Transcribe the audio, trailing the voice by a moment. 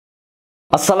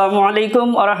আসসালামু আলাইকুম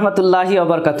ওয়া রাহমাতুল্লাহি ওয়া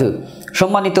বারাকাতুহু।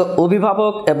 সম্মানিত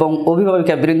অভিভাবক এবং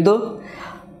অভিভাবিকা বৃন্দ,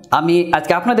 আমি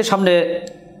আজকে আপনাদের সামনে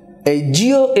এই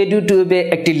জিও এডুটিউবে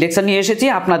একটি লেকচার নিয়ে এসেছি।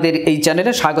 আপনাদের এই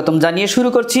চ্যানেলে স্বাগতম জানিয়ে শুরু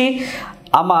করছি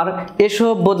আমার এসো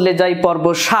বদলে যাই পর্ব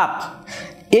 7।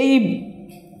 এই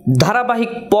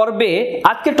ধারাবাহিক পর্বে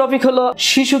আজকের টপিক হলো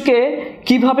শিশুকে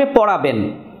কিভাবে পড়াবেন।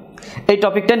 এই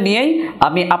টপিকটা নিয়েই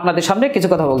আমি আপনাদের সামনে কিছু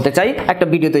কথা বলতে চাই, একটা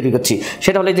ভিডিও তৈরি করছি।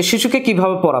 সেটা হলো যে শিশুকে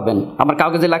কিভাবে পড়াবেন। আমার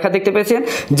কাগজে লেখা দেখতে পেয়েছেন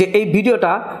যে এই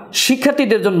ভিডিওটা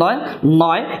শিক্ষার্থীদের জন্য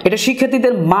নয়, এটা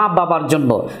শিক্ষার্থীদের মা বাবার জন্য,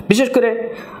 বিশেষ করে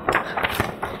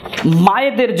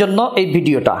মায়েদের জন্য এই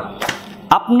ভিডিওটা।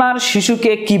 আপনার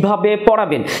শিশুকে কিভাবে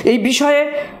পড়াবেন এই বিষয়ে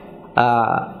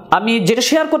আমি যেটা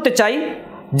শেয়ার করতে চাই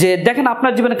যে দেখেন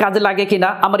আপনার জীবনে কাজে লাগে কিনা,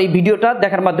 আমার এই ভিডিওটা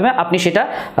দেখার মাধ্যমে আপনি সেটা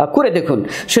করে দেখুন।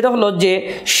 সেটা হলো যে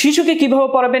শিশুকে কিভাবে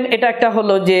পড়াবেন, এটা একটা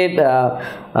হলো যে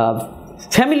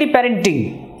ফ্যামিলি প্যারেন্টিং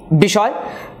বিষয়।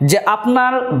 যে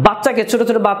আপনার বাচ্চাকে, ছোট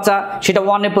ছোট বাচ্চা, সেটা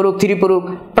 1-এ পড়ুক, 3 পড়ুক,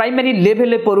 প্রাইমারি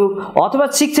লেভেলে পড়ুক অথবা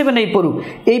 6-7-এই পড়ুক,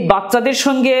 এই বাচ্চাদের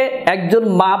সঙ্গে একজন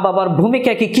মা বাবার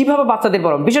ভূমিকা কি, কীভাবে বাচ্চাদের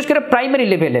পড়াবেন, বিশেষ করে প্রাইমারি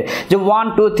লেভেলে যে 1,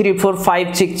 2, 3, 4, 5,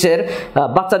 6-এর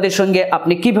বাচ্চাদের সঙ্গে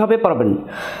আপনি কিভাবে পড়াবেন।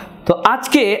 তো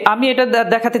আজকে আমি এটা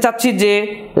দেখাতে চাচ্ছি যে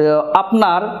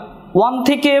আপনার 1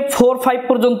 থেকে 4, 5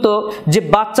 পর্যন্ত যে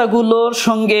বাচ্চাগুলোর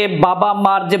সঙ্গে বাবা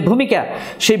মার যে ভূমিকা,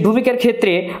 সেই ভূমিকার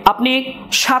ক্ষেত্রে আপনি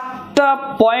 7টা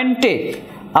পয়েন্টে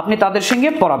আপনি তাদের সঙ্গে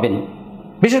পড়াবেন।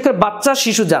 বিশেষ করে বাচ্চা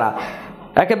শিশু যারা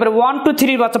একেবারে 1, 2,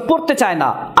 3 বাচ্চা পড়তে চায় না,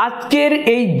 আজকের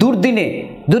এই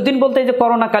দুর্দিন বলতে এই যে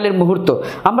করোনাকালের মুহূর্ত,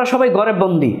 আমরা সবাই ঘরে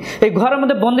বন্দি। এই ঘরের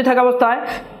মধ্যে বন্দি থাকা অবস্থায়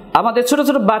আমাদের ছোট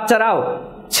ছোট বাচ্চারাও,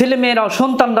 ছেলে মেয়েরাও,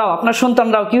 সন্তানরাও, আপনার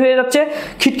সন্তানরাও কি হয়ে যাচ্ছে,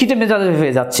 খিটখিটে মেজাজ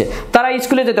হয়ে যাচ্ছে। তারা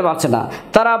স্কুলে যেতে পারছে না,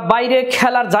 তারা বাইরে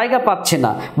খেলার জায়গা পাচ্ছে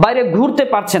না, বাইরে ঘুরতে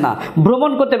পারছে না,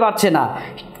 ভ্রমণ করতে পারছে না,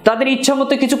 তাদের ইচ্ছা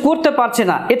মতো কিছু করতে পারছে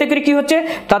না। এতে করে কি হচ্ছে,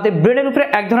 তাদের ব্রেনের উপরে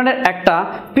এক ধরনের একটা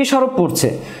প্রেশারও পড়ছে।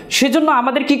 সেজন্য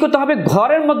আমাদের কি করতে হবে,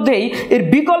 ঘরের মধ্যেই এর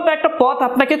বিকল্প একটা পথ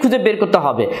আপনাকে খুঁজে বের করতে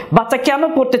হবে। বাচ্চা কেন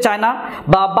পড়তে চায় না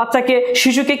বা বাচ্চাকে,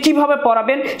 শিশুকে কিভাবে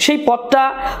পড়াবেন, সেই পথটা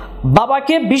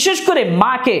বাবাকে, বিশেষ করে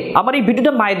মাকে, আমার এই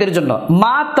ভিডিওটা মায়েদের জন্য।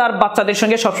 মা তার বাচ্চাদের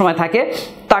সঙ্গে সবসময় থাকে,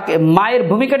 তাকে মায়ের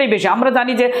ভূমিকাটাই বেশি। আমরা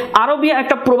জানি যে আরবি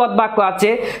একটা প্রবাদ বাক্য আছে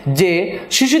যে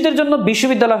শিশুদের জন্য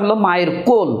বিশ্ববিদ্যালয় হলো মায়ের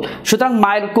কোল। সুতরাং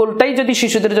মায়ের কোলটাই যদি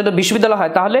শিশুদের জন্য বিশ্ববিদ্যালয়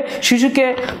হয়, তাহলে শিশুকে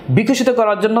বিকশিত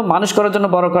করার জন্য, মানুষ করার জন্য,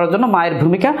 বড় করার জন্য মায়ের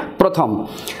ভূমিকা প্রথম।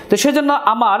 তো সেজন্য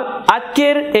আমার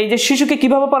আজকের এই যে শিশুকে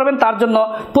কিভাবে পড়াবেন, তার জন্য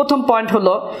প্রথম পয়েন্ট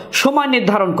হলো সময়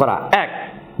নির্ধারণ করা।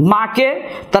 মাকে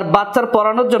তার বাচ্চার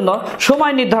পড়ানোর জন্য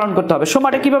সময় নির্ধারণ করতে হবে।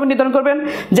 সময়টা কিভাবে নির্ধারণ করবেন,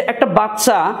 যে একটা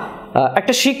বাচ্চা,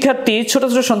 একটা শিক্ষার্থী, ছোট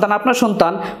ছোট সন্তান, আপনার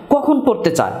সন্তান কখন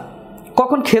পড়তে চায়,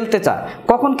 কখন খেলতে চায়,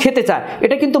 কখন খেতে চায়,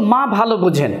 এটা কিন্তু মা ভালো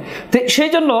বোঝেন। তো সেই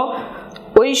জন্য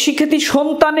ওই শিক্ষার্থী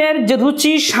সন্তানের যে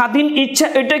রুচি, স্বাধীন ইচ্ছা,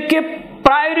 এটাকে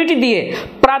প্রায়োরিটি দিয়ে,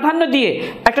 প্রাধান্য দিয়ে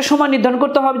একটা সময় নির্ধারণ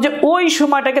করতে হবে, যে ওই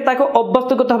সময়টাকে তাকে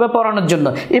অভ্যস্ত করতে হবে পড়ানোর জন্য।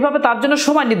 এভাবে তার জন্য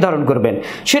সময় নির্ধারণ করবেন।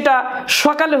 সেটা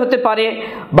সকালে হতে পারে,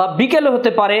 বা বিকেলে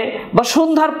হতে পারে, বা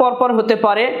সন্ধ্যার পরপর হতে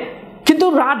পারে, কিন্তু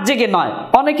রাত জেগে নয়।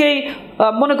 অনেকেই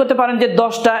মনে করতে পারেন যে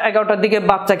 10টা 11টার দিকে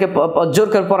বাচ্চাকে জোর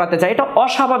করে পড়াতে চায়, এটা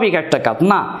অস্বাভাবিক একটা কাজ।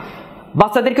 না,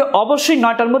 বাচ্চাদেরকে অবশ্যই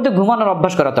 9টার মধ্যে ঘুমানোর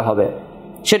অভ্যাস করাতে হবে,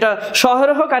 সেটা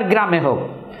শহরে হোক আর গ্রামে হোক।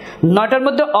 9টার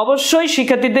মধ্যে অবশ্যই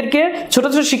শিক্ষার্থীদেরকে, ছোট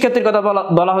ছোট শিক্ষার্থীর কথা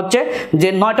বলা হচ্ছে যে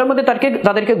 9টার মধ্যে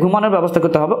তাদেরকে ঘুমানোর ব্যবস্থা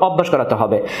করতে হবে, অভ্যাস করাতে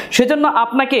হবে। সেজন্য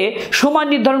আপনাকে সময়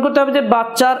নির্ধারণ করতে হবে যে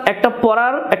বাচ্চার একটা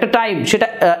পড়ার একটা টাইম, সেটা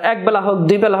 1 বেলা হোক,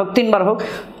 2 বেলা হোক, 3 বার হোক,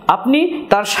 আপনি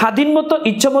তার স্বাধীন মতো,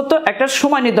 ইচ্ছা মতো একটা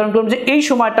সময় নির্ধারণ করুন, যে এই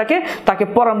সময়টাকে তাকে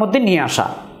পড়ার মধ্যে নিয়ে আসা।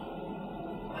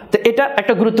 তো এটা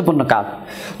একটা গুরুত্বপূর্ণ কাজ।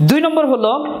 2 নম্বর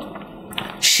হলো,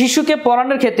 শিশুকে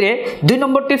পড়ানোর ক্ষেত্রে 2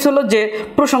 নম্বর টিপস হলো যে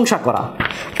প্রশংসা করা।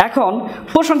 এখন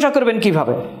প্রশংসা করবেন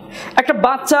কিভাবে? একটা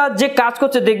বাচ্চা যে কাজ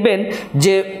করছে, দেখবেন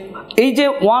যে এই যে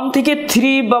 1 থেকে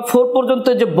 3 বা 4 পর্যন্ত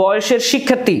যে বয়সের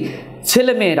শিক্ষার্থী,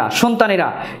 ছেলে মেয়েরা, সন্তানেরা,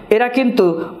 এরা কিন্তু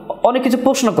অনেক কিছু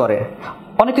প্রশ্ন করে,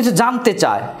 অনেক কিছু জানতে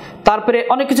চায়, তারপরে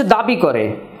অনেক কিছু দাবি করে,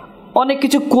 অনেক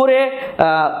কিছু করে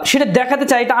সেটা দেখাতে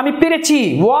চায়, এটা আমি পেরেছি,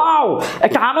 ওয়াও,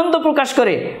 একটা আনন্দ প্রকাশ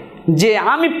করে যে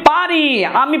আমি পারি,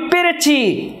 আমি পেরেছি।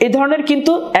 এই ধরনের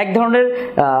কিন্তু এক ধরনের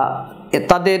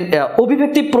তাদের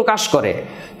অভিব্যক্তি প্রকাশ করে।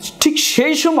 ঠিক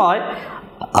সেই সময়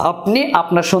আপনি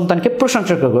আপনার সন্তানকে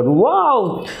প্রশংসা করবেন, ওয়াও,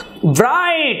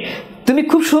 ব্রাইট, তুমি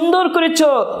খুব সুন্দর করেছো,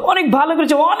 অনেক ভালো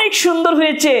করেছো, অনেক সুন্দর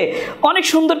হয়েছে, অনেক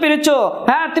সুন্দর পেরেছো,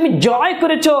 হ্যাঁ তুমি জয়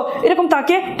করেছো। এরকম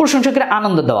তাকে প্রশংসা করে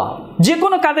আনন্দ দেওয়া। যে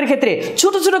কোনো কাজের ক্ষেত্রে,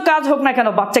 ছোট ছোট কাজ হোক না কেন,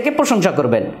 বাচ্চাকে প্রশংসা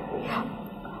করবেন।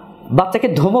 বাচ্চাকে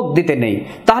ধমক দিতে নেই,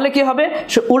 তাহলে কি হবে,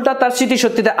 সে উল্টা তার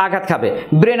স্মৃতিশক্তিতে আঘাত খাবে,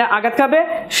 ব্রেনে আঘাত খাবে,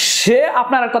 সে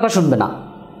আপনার কথা শুনবে না।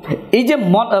 এই যে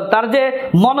তার যে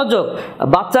মনোযোগ,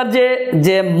 বাচ্চার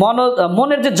যে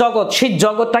মনের যে জগৎ, সেই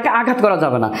জগৎটাকে আঘাত করা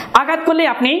যাবে না। আঘাত করলেই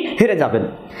আপনি হেরে যাবেন।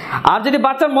 আর যদি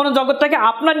বাচ্চার মনোজগৎটাকে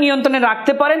আপনার নিয়ন্ত্রণে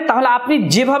রাখতে পারেন, তাহলে আপনি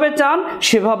যেভাবে চান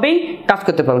সেভাবেই কাজ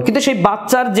করতে পারবেন। কিন্তু সেই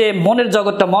বাচ্চার যে মনের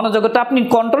জগৎটা, মনোজগৎটা আপনি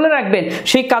কন্ট্রোলে রাখবেন,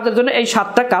 সেই কাজের জন্য এই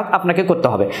 7টা কাজ আপনাকে করতে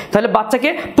হবে। তাহলে বাচ্চাকে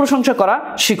প্রশংসা করা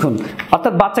শিখুন,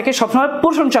 অর্থাৎ বাচ্চাকে সবসময়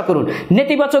প্রশংসা করুন।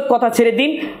 নেতিবাচক কথা ছেড়ে দিন,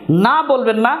 না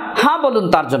বলবেন না, হ্যাঁ বলুন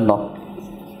তার জন্য।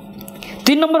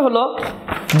 3 নম্বর হলো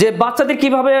যে বাচ্চাদের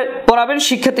কিভাবে পড়াবেন,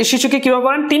 শিশুকে কিভাবে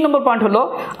পড়াবেন। 3 নম্বর পয়েন্ট হলো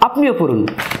আপনিও পড়ুন।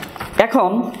 এখন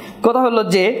কথা হলো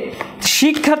যে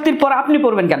শিক্ষার্থীর পর আপনি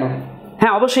পড়বেন কেন?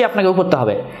 হ্যাঁ, অবশ্যই আপনাকেও পড়তে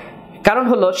হবে। কারণ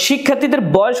হলো শিক্ষার্থীদের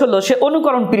বয়স হলো সে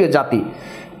অনুকরণ প্রিয় জাতি।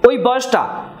 ওই বয়সটা,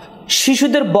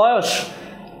 শিশুদের বয়স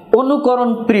অনুকরণ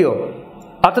প্রিয়,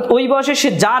 অর্থাৎ ওই বয়সে সে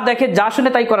যা দেখে, যা শুনে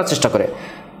তাই করার চেষ্টা করে।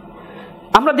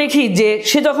 আমরা দেখি যে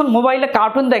সে যখন মোবাইলে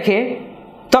কার্টুন দেখে,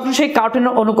 তখন সেই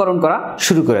কার্টুনের অনুকরণ করা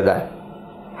শুরু করে দেয়,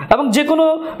 এবং যে কোনো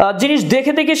জিনিস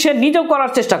দেখে দেখে সে নিজেও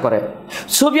করার চেষ্টা করে।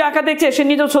 ছবি আঁকা দেখছে, সে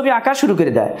নিজেও ছবি আঁকা শুরু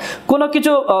করে দেয়। কোনো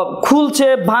কিছু খুলছে,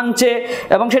 ভাঙছে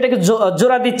এবং সেটাকে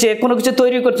জোড়া দিচ্ছে, কোনো কিছু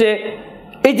তৈরি করছে।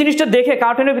 এই জিনিসটা দেখে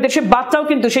কার্টুনের ভিতরে সে বাচ্চাও,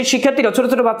 কিন্তু সেই শিক্ষার্থীরা, ছোট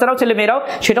ছোট বাচ্চারাও, ছেলে মেয়েরাও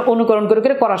সেটা অনুকরণ করে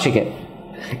করে করা শিখে।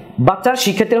 বাচ্চার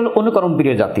শিক্ষার্থীরা হলো অনুকরণ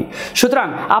প্রিয় জাতি। সুতরাং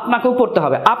আপনাকেও পড়তে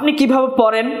হবে। আপনি কিভাবে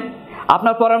পড়েন,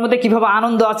 আপনার পড়ার মধ্যে কিভাবে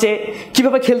আনন্দ আছে,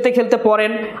 কিভাবে খেলতে খেলতে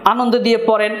পড়েন, আনন্দ দিয়ে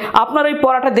পড়েন, আপনার ওই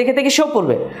পড়াটা দেখে দেখে সেও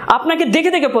পড়বে, আপনাকে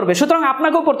দেখে দেখে পড়বে। সুতরাং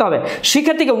আপনাকেও পড়তে হবে।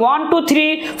 শিক্ষার্থীকে 1, 2, 3,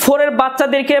 4 এর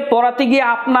বাচ্চাদেরকে পড়াতে গিয়ে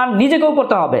আপনার নিজেকেও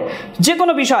পড়তে হবে। যে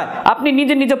কোনো বিষয় আপনি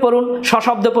নিজে নিজে পড়ুন,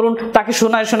 সশব্দে পড়ুন, তাকে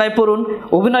শোনায় শোনায় পড়ুন,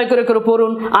 অভিনয় করে করে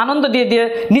পড়ুন, আনন্দ দিয়ে দিয়ে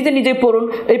নিজে নিজেই পড়ুন।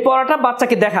 এই পড়াটা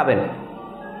বাচ্চাকে দেখাবেন।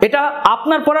 এটা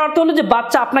আপনার পড়ার অর্থ হলো যে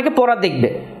বাচ্চা আপনাকে পড়া দেখবে,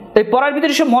 এই পড়ার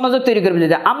ভিতরে সে মনোযোগ তৈরি করবে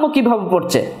যে আম্মু কিভাবে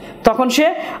পড়ছে, তখন সে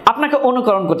আপনাকে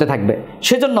অনুকরণ করতে থাকবে।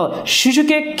 সেজন্য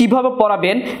শিশুকে কিভাবে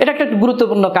পড়াবেন, এটা একটা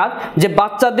গুরুত্বপূর্ণ কাজ, যে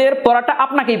বাচ্চাদের পড়াটা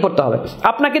আপনাকেই পড়তে হবে।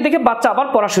 আপনাকে দেখে বাচ্চা আবার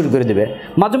পড়া শুরু করে দেবে,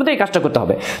 মাঝে মধ্যে এই কাজটা করতে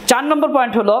হবে। 4 নম্বর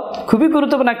পয়েন্ট হলো খুবই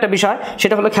গুরুত্বপূর্ণ একটা বিষয়,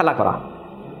 সেটা হলো খেলা করা,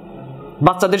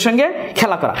 বাচ্চাদের সঙ্গে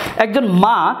খেলা করা। একজন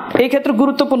মা এই ক্ষেত্রে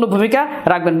গুরুত্বপূর্ণ ভূমিকা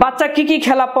রাখবেন। বাচ্চা কি কি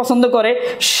খেলা পছন্দ করে,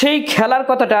 সেই খেলার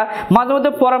কথাটা মাঝে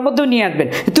মধ্যে পড়ার মধ্যেও নিয়ে আসবেন।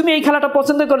 তুমি এই খেলাটা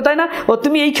পছন্দ করো, তাই না? ও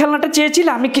তুমি এই খেলনাটা চেয়েছিলে,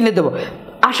 আমি কিনে দেবো।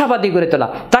 আশাবাদী করে তোলা,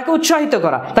 তাকে উৎসাহিত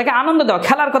করা, তাকে আনন্দ দেওয়া,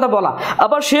 খেলার কথা বলা।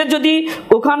 আবার সে যদি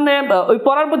ওখানে ওই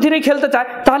পড়ার মধ্যেই খেলতে চায়,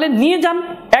 তাহলে নিয়ে যান,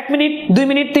 1 মিনিট, 2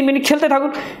 মিনিট, 3 মিনিট খেলতে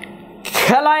থাকুন।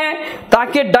 খেলায়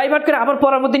তাকে ডাইভার্ট করে আবার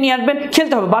পড়ার মধ্যে নিয়ে আসবেন।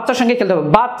 খেলতে হবে, বাচ্চার সঙ্গে খেলতে হবে।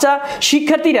 বাচ্চা,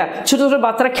 শিক্ষার্থীরা, ছোট ছোট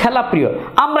বাচ্চারা খেলা প্রিয়।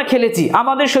 আমরা খেলেছি,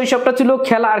 আমাদের শৈশবটা ছিল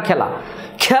খেলা আর খেলা।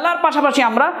 খেলার পাশাপাশি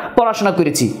আমরা পড়াশোনা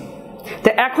করেছি। তো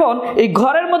এখন এই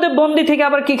ঘরের মধ্যে বন্দি থেকে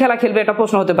আবার কি খেলা খেলবে, এটা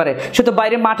প্রশ্ন হতে পারে। সে তো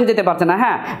বাইরে মাঠে যেতে পারছে না।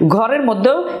 হ্যাঁ, ঘরের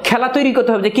মধ্যেও খেলা তৈরি করতে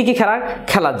হবে, যে কি কি খেলা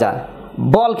খেলা যায়।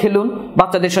 বল খেলুন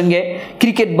বাচ্চাদের সঙ্গে,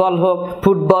 ক্রিকেট বল হোক,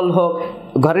 ফুটবল হোক,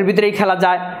 ঘরের ভিতরেই খেলা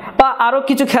যায়। বা আরো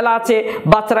কিছু খেলা আছে,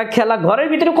 বাচ্চারা খেলা ঘরের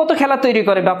ভিতরে কত খেলা তৈরি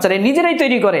করে, বাচ্চারা নিজেরাই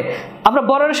তৈরি করে। আমরা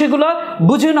বড়রা সেগুলো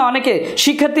বুঝি না। অনেকে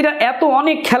শিক্ষার্থীরা এত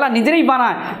অনেক খেলা নিজেরাই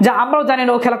বানায়, যা আমরাও জানি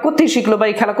না ও খেলা কোথায় শিখলো বা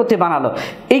এই খেলা কোথায় বানালো।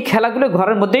 এই খেলাগুলো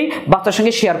ঘরের মধ্যেই বাচ্চার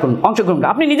সঙ্গে শেয়ার করুন, অংশগ্রহণ করুন।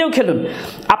 আপনি নিজেও খেলুন।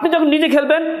 আপনি যখন নিজে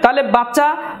খেলবেন, তাহলে বাচ্চা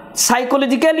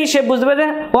সাইকোলজিক্যালি সে বুঝবে যে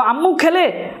ও আম্মু খেলে,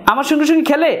 আমার সঙ্গে সঙ্গে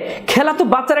খেলে। খেলা তো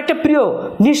বাচ্চার একটা প্রিয়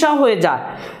নেশা হয়ে যায়।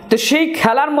 তো সেই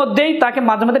খেলার মধ্যেই তাকে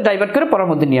মাঝে মাঝে ডাইভার্ট করে পড়ার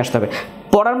মধ্যে নিয়ে আসতে হবে।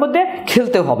 পড়ার মধ্যে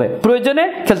খেলতে হবে, প্রয়োজনে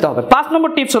খেলতে হবে। 5 নম্বর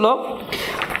টিপস হলো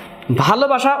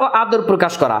ভালোবাসা ও আদর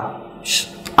প্রকাশ করা।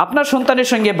 আপনার সন্তানের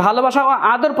সঙ্গে ভালোবাসা ও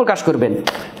আদর প্রকাশ করবেন।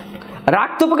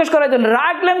 রাগ তো প্রকাশ করার জন্য,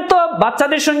 রাগলেন তো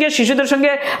বাচ্চাদের সঙ্গে, শিশুদের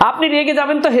সঙ্গে আপনি রেগে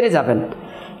যাবেন, তো হেরে যাবেন।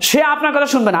 সে আপনার কথা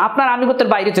শুনবে না, আপনার আনুগত্যের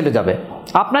বাইরে চলে যাবে,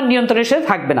 আপনার নিয়ন্ত্রণে সে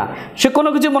থাকবে না, সে কোনো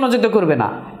কিছু মনোযোগ করবে না,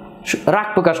 রাগ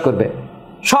প্রকাশ করবে,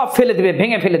 সব ফেলে দিবে,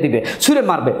 ভেঙে ফেলে দিবে, ছুঁড়ে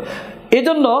মারবে।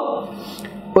 এজন্য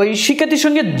ওই শিক্ষার্থীর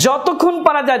সঙ্গে যতক্ষণ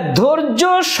পারা যায় ধৈর্য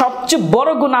সবচেয়ে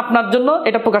বড় গুণ আপনার জন্য,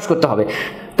 এটা প্রকাশ করতে হবে।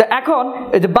 তো এখন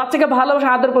এই যে বাচ্চাকে ভালোবাসা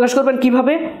আদর প্রকাশ করবেন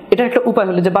কিভাবে, এটা একটা উপায়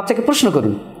হলো যে বাচ্চাকে প্রশ্ন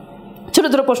করুন, ছোট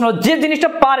ছোট প্রশ্ন। যে জিনিসটা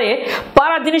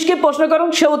পারা জিনিসকে প্রশ্ন করুন,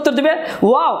 সে উত্তর দিবে,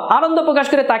 ওয়াও, আনন্দ প্রকাশ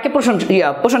করে তাকে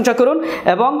প্রশংসা করুন।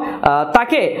 এবং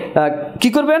তাকে কি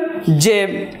করবেন, যে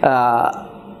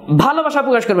ভালোবাসা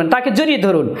প্রকাশ করবেন, তাকে জড়িয়ে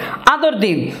ধরুন, আদর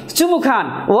দিন, চুমু খান,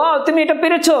 ওয়াও তুমি এটা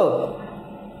পেরেছো,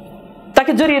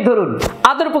 তাকে জড়িয়ে ধরুন,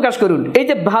 আদর প্রকাশ করুন। এই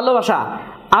যে ভালোবাসা,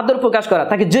 আদর প্রকাশ করা,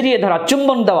 তাকে জড়িয়ে ধরা,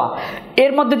 চুম্বন দেওয়া,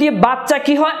 এর মধ্যে দিয়ে বাচ্চা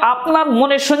কি হয়, আপনার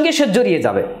মনের সঙ্গে সে জড়িয়ে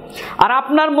যাবে। আর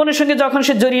আপনার মনের সঙ্গে যখন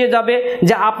সে জড়িয়ে যাবে,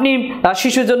 যে আপনি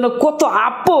শিশুর জন্য কত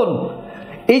আপন,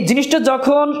 এই জিনিসটা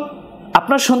যখন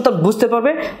আপনার সন্তান বুঝতে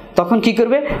পারবে, তখন কি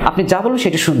করবে, আপনি যা বলবেন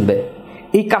সেটা শুনবে।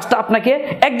 এই কাজটা আপনাকে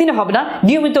একদিনে হবে না,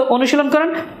 নিয়মিত অনুশীলন করেন,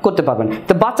 করতে পারবেন।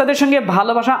 তো বাচ্চাদের সঙ্গে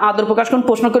ভালোবাসা আদর প্রকাশ করুন,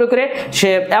 প্রশ্ন করে করে সে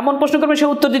এমন প্রশ্ন করবে সে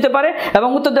উত্তর দিতে পারে, এবং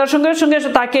উত্তর দেওয়ার সঙ্গে সঙ্গে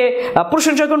তাকে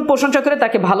প্রশংসা করুন, প্রশংসা করে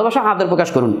তাকে ভালোবাসা আদর প্রকাশ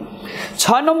করুন।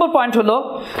 6 নম্বর পয়েন্ট হলো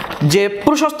যে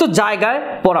প্রশস্ত জায়গায়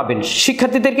পড়াবেন।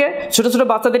 শিক্ষার্থীদেরকে, ছোট ছোট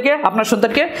বাচ্চাদেরকে, আপনার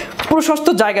সন্তানকে প্রশস্ত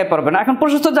জায়গায় পড়াবেন। এখন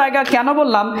প্রশস্ত জায়গা কেন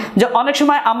বললাম, যে অনেক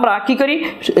সময় আমরা কি করি,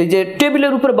 এই যে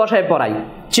টেবিলের উপরে বসায় পড়াই,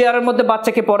 চেয়ারের মধ্যে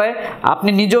বাচ্চাকে পড়ায়, আপনি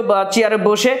নিজেও চেয়ারে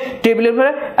বসে টেবিলের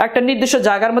উপরে একটা নির্দিষ্ট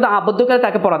জায়গার মধ্যে আবদ্ধ করে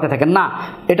তাকে পড়াতে থাকেন। না,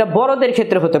 এটা বড়দের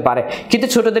ক্ষেত্রে হতে পারে, কিন্তু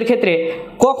ছোটদের ক্ষেত্রে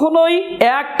কখনোই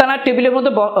একটানা টেবিলের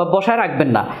মধ্যে বসায় রাখবেন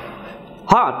না।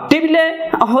 হ্যাঁ, টেবিলে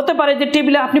হতে পারে যে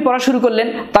টেবিলে আপনি পড়া শুরু করলেন,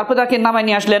 তারপর তাকে নামায়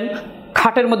নিয়ে আসলেন,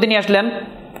 খাটের মধ্যে নিয়ে আসলেন,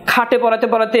 খাটে পড়াতে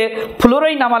পড়াতে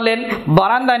ফ্লোরেই নামালেন,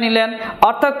 বারান্দায় নিলেন,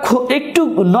 অর্থাৎ একটু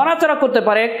নড়াচড়া করতে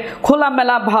পারে,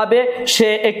 খোলামেলা ভাবে সে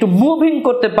একটু মুভিং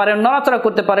করতে পারে, নড়াচড়া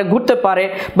করতে পারে, ঘুরতে পারে,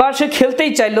 বা সে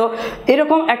খেলতেই চাইলো,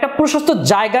 এরকম একটা প্রশস্ত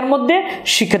জায়গার মধ্যে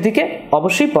শিক্ষার্থীকে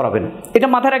অবশ্যই পড়াবেন। এটা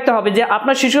মাথায় রাখতে হবে যে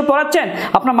আপনার শিশু পড়াচ্ছেন,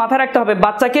 আপনার মাথায় রাখতে হবে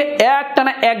বাচ্চাকে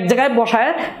একটানা এক জায়গায় বসায়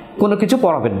কোনো কিছু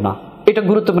পড়াবেন না। এটা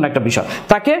গুরুত্বপূর্ণ একটা বিষয়।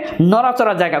 তাকে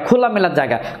নড়াচড়া জায়গা, খোলামেলা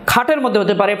জায়গা, খাটের মধ্যে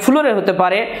হতে পারে, ফ্লোরে হতে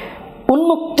পারে,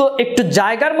 উন্মুক্ত একটু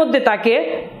জায়গার মধ্যে তাকে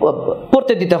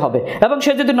পড়তে দিতে হবে। এবং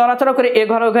সে যদি নড়াচড়া করে এ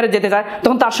ঘরে ও ঘরে যেতে চায়,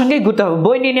 তখন তার সঙ্গেই ঘুরতে হবে।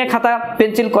 বই নিয়ে খাতা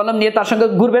পেন্সিল কলম নিয়ে তার সঙ্গে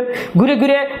ঘুরবেন, ঘুরে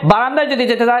ঘুরে বারান্দায় যদি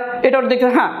যেতে চায়, এটাও দেখতে,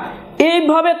 হ্যাঁ,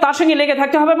 এইভাবে তার সঙ্গে লেগে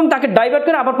থাকতে হবে এবং তাকে ডাইভার্ট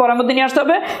করে আবার পড়ার মধ্যে নিয়ে আসতে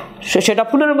হবে। সেটা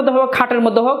ফুলের মধ্যে হোক, খাটের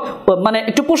মধ্যে হোক, মানে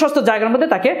একটু প্রশস্ত জায়গার মধ্যে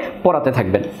তাকে পড়াতে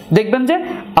থাকবেন, দেখবেন যে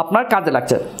আপনার কাজে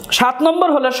লাগছে। 7 নম্বর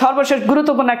হলো সর্বশেষ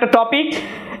গুরুত্বপূর্ণ একটা টপিক,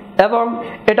 এবং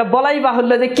এটা বলাই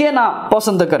বাহুল্য যে কে না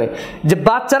পছন্দ করে, যে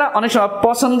বাচ্চারা অনেক সময়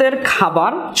পছন্দের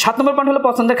খাবার। 7 নম্বর পয়েন্ট হলো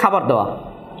পছন্দের খাবার দেওয়া।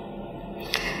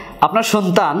 আপনার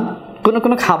সন্তান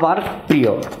কোনো খাবার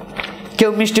প্রিয়, কেউ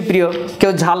মিষ্টি প্রিয়,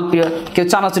 কেউ ঝাল প্রিয়, কেউ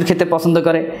চানাচুর খেতে পছন্দ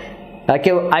করে,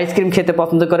 কেউ আইসক্রিম খেতে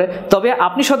পছন্দ করে। তবে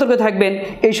আপনি সতর্ক থাকবেন,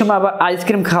 এই সময় আবার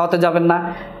আইসক্রিম খাওয়াতে যাবেন না,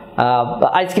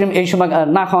 আইসক্রিম এই সময়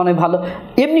না খাওয়ানোই ভালো।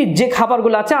 এমনি যে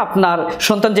খাবারগুলো আছে আপনার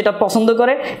সন্তান যেটা পছন্দ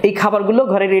করে, এই খাবারগুলো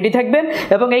ঘরে রেডি থাকবেন,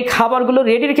 এবং এই খাবারগুলো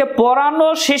রেডি রেখে পড়ানো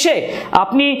শেষে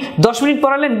আপনি 10 মিনিট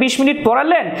পড়ালেন, 20 মিনিট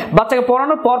পড়ালেন, বাচ্চাকে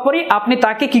পড়ানোর পরপরই আপনি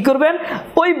তাকে কি করবেন,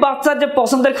 ওই বাচ্চার যে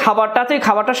পছন্দের খাবারটা আছে এই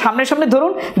খাবারটা সামনে সামনে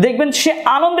ধরুন, দেখবেন সে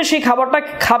আনন্দে সেই খাবারটা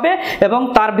খাবে এবং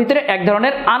তার ভিতরে এক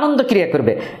ধরনের আনন্দ ক্রিয়া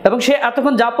করবে, এবং সে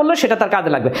এতক্ষণ যা পড়লো সেটা তার কাজে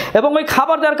লাগবে। এবং ওই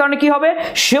খাবার দেওয়ার কারণে কি হবে,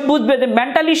 সে বুঝবে যে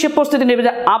মেন্টালি সে প্রস্তুতি নেবে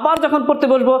যে আবার যখন পড়তে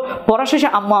বসবো, পড়া শেষে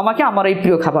আম্মু আমাকে আমার এই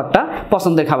প্রিয় খাবারটা,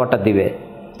 পছন্দের খাবারটা দিবে।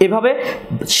 এভাবে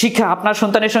শিক্ষা আপনার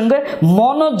সন্তানের সঙ্গে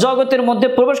মনোজগতের মধ্যে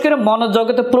প্রবেশ করে,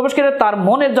 মনোজগতে প্রবেশ করে তার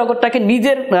মনের জগৎটাকে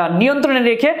নিজের নিয়ন্ত্রণে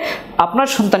রেখে আপনার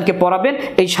সন্তানকে পড়াবেন।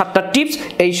 এই 7টা টিপস,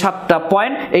 এই 7টা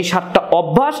পয়েন্ট, এই 7টা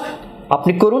অভ্যাস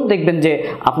আপনি করুন, দেখবেন যে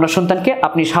আপনার সন্তানকে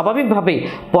আপনি স্বাভাবিকভাবেই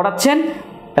পড়াচ্ছেন,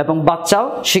 এবং বাচ্চাও,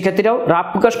 শিক্ষার্থীরাও রাগ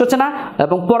প্রকাশ করছে না,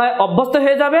 এবং পড়ায় অভ্যস্ত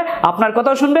হয়ে যাবে, আপনার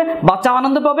কথাও শুনবে, বাচ্চা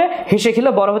আনন্দ পাবে, হেসে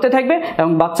খেলে বড় হতে থাকবে,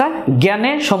 এবং বাচ্চা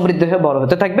জ্ঞানে সমৃদ্ধ হয়ে বড়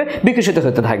হতে থাকবে, বিকশিত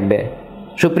হতে থাকবে।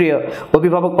 সুপ্রিয়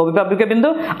অভিভাবক, অভিভাবিকাবৃন্দ,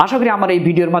 আশা করি আমার এই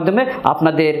ভিডিওর মাধ্যমে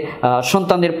আপনাদের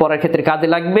সন্তানদের পড়ার ক্ষেত্রে কাজে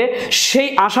লাগবে, সেই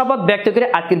আশাবাদ ব্যক্ত করে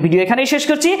আজকের ভিডিও এখানেই শেষ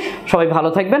করছি। সবাই ভালো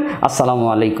থাকবেন। আসসালামু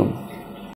আলাইকুম।